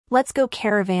Let's Go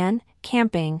Caravan,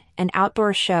 Camping, and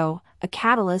Outdoor Show, a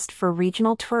catalyst for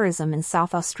regional tourism in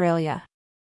South Australia.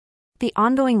 The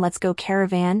ongoing Let's Go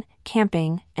Caravan,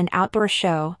 Camping, and Outdoor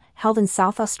Show, held in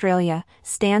South Australia,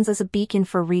 stands as a beacon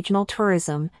for regional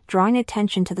tourism, drawing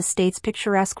attention to the state's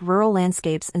picturesque rural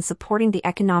landscapes and supporting the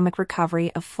economic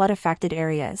recovery of flood-affected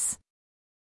areas.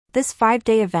 This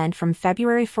 5-day event from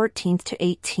February 14th to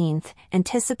 18th,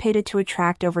 anticipated to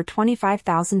attract over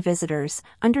 25,000 visitors,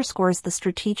 underscores the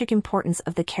strategic importance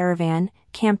of the caravan,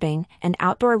 camping, and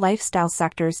outdoor lifestyle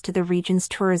sectors to the region's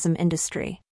tourism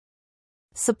industry.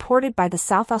 Supported by the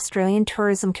South Australian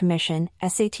Tourism Commission,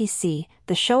 SATC,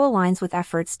 the show aligns with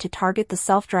efforts to target the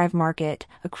self-drive market,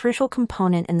 a crucial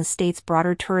component in the state's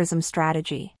broader tourism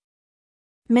strategy.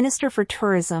 Minister for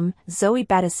Tourism, Zoe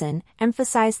Bettison,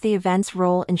 emphasized the event's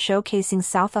role in showcasing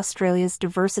South Australia's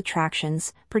diverse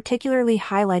attractions, particularly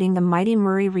highlighting the mighty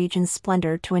Murray region's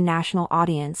splendor to a national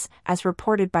audience, as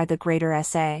reported by the Greater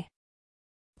SA.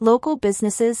 Local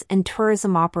businesses and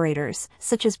tourism operators,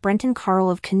 such as Brenton Carl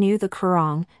of Canoe the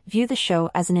Coorong, view the show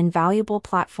as an invaluable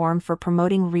platform for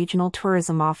promoting regional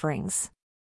tourism offerings.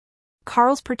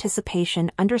 Carl's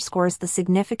participation underscores the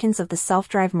significance of the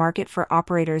self-drive market for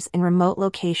operators in remote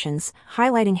locations,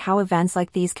 highlighting how events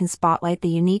like these can spotlight the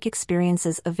unique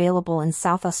experiences available in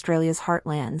South Australia's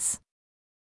heartlands.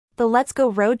 The Let's Go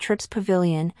Road Trips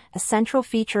Pavilion, a central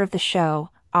feature of the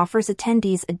show, offers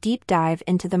attendees a deep dive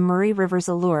into the Murray River's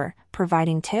allure,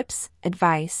 providing tips,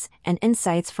 advice, and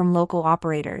insights from local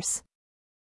operators.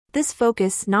 This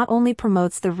focus not only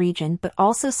promotes the region but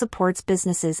also supports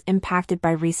businesses impacted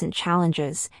by recent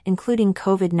challenges, including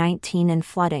COVID-19 and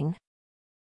flooding.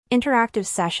 Interactive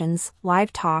sessions,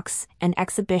 live talks, and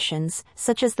exhibitions,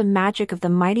 such as the Magic of the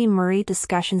Mighty Murray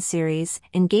discussion series,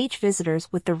 engage visitors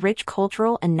with the rich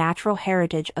cultural and natural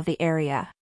heritage of the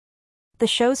area. The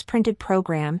show's printed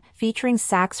program, featuring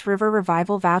Sax River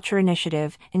Revival Voucher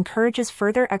Initiative, encourages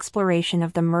further exploration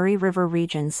of the Murray River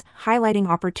regions, highlighting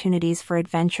opportunities for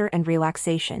adventure and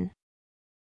relaxation.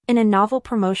 In a novel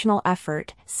promotional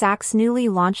effort, Sax's newly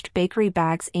launched bakery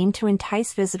bags aim to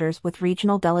entice visitors with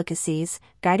regional delicacies,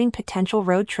 guiding potential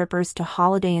road trippers to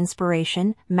holiday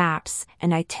inspiration, maps,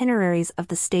 and itineraries of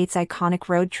the state's iconic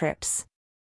road trips.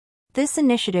 This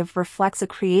initiative reflects a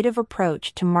creative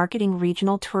approach to marketing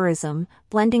regional tourism,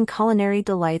 blending culinary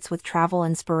delights with travel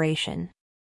inspiration.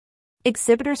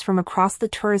 Exhibitors from across the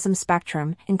tourism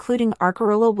spectrum, including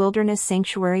Arkarola Wilderness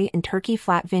Sanctuary and Turkey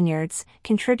Flat Vineyards,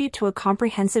 contribute to a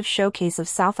comprehensive showcase of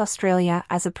South Australia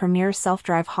as a premier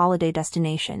self-drive holiday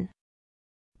destination.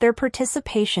 Their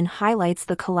participation highlights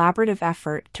the collaborative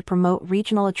effort to promote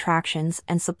regional attractions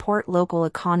and support local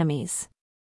economies.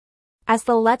 As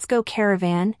the Let's Go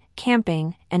Caravan,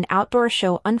 Camping, and Outdoor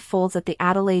Show unfolds at the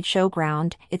Adelaide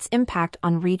Showground, its impact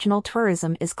on regional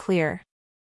tourism is clear.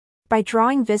 By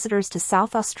drawing visitors to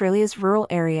South Australia's rural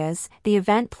areas, the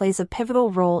event plays a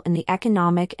pivotal role in the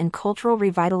economic and cultural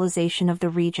revitalization of the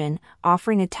region,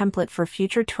 offering a template for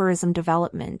future tourism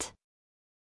development.